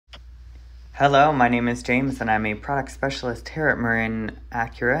Hello, my name is James and I'm a product specialist here at Marin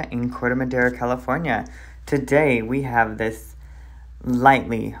Acura in Corte Madera, California. Today we have this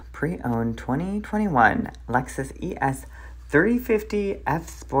lightly pre-owned 2021 Lexus ES 350 F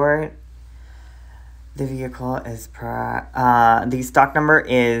Sport. The vehicle is the stock number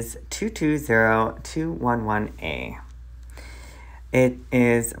is 220211A. It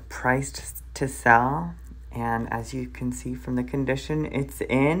is priced to sell, and as you can see from the condition it's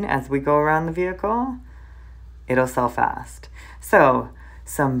in, as we go around the vehicle, it'll sell fast. So,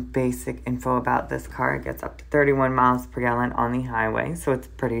 some basic info about this car. It gets up to 31 miles per gallon on the highway, so it's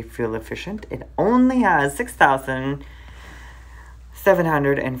pretty fuel efficient. It only has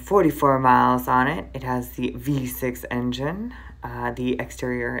 6,744 miles on it. It has the V6 engine. The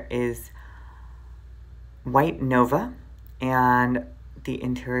exterior is white Nova, and the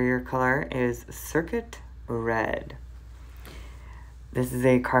interior color is circuit red. This is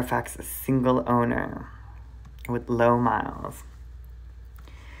a Carfax single owner with low miles.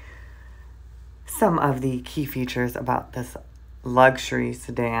 Some of the key features about this luxury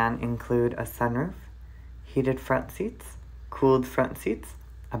sedan include a sunroof, heated front seats, cooled front seats,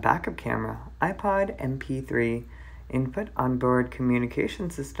 a backup camera, iPod, MP3, input onboard communication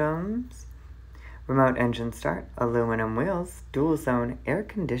systems, remote engine start, aluminum wheels, dual zone air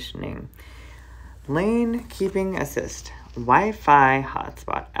conditioning, lane keeping assist, Wi-Fi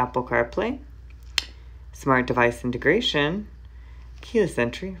hotspot, Apple CarPlay, smart device integration, keyless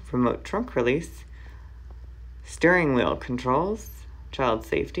entry, remote trunk release, steering wheel controls, child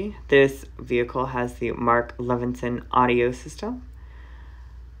safety. This vehicle has the Mark Levinson audio system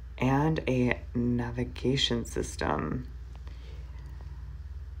and a navigation system.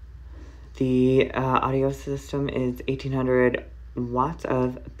 The audio system is 1800 watts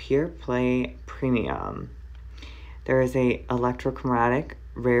of Pure Play Premium. There is a electrochromatic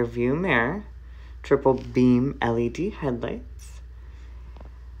rear view mirror, triple beam LED headlights.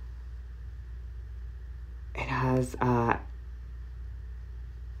 It has a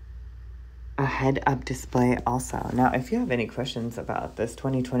head-up display also. Now, if you have any questions about this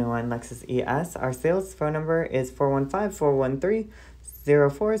 2021 Lexus ES, our sales phone number is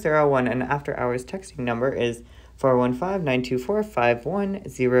 415-413-0401, and after hours texting number is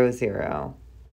 415-924-5100.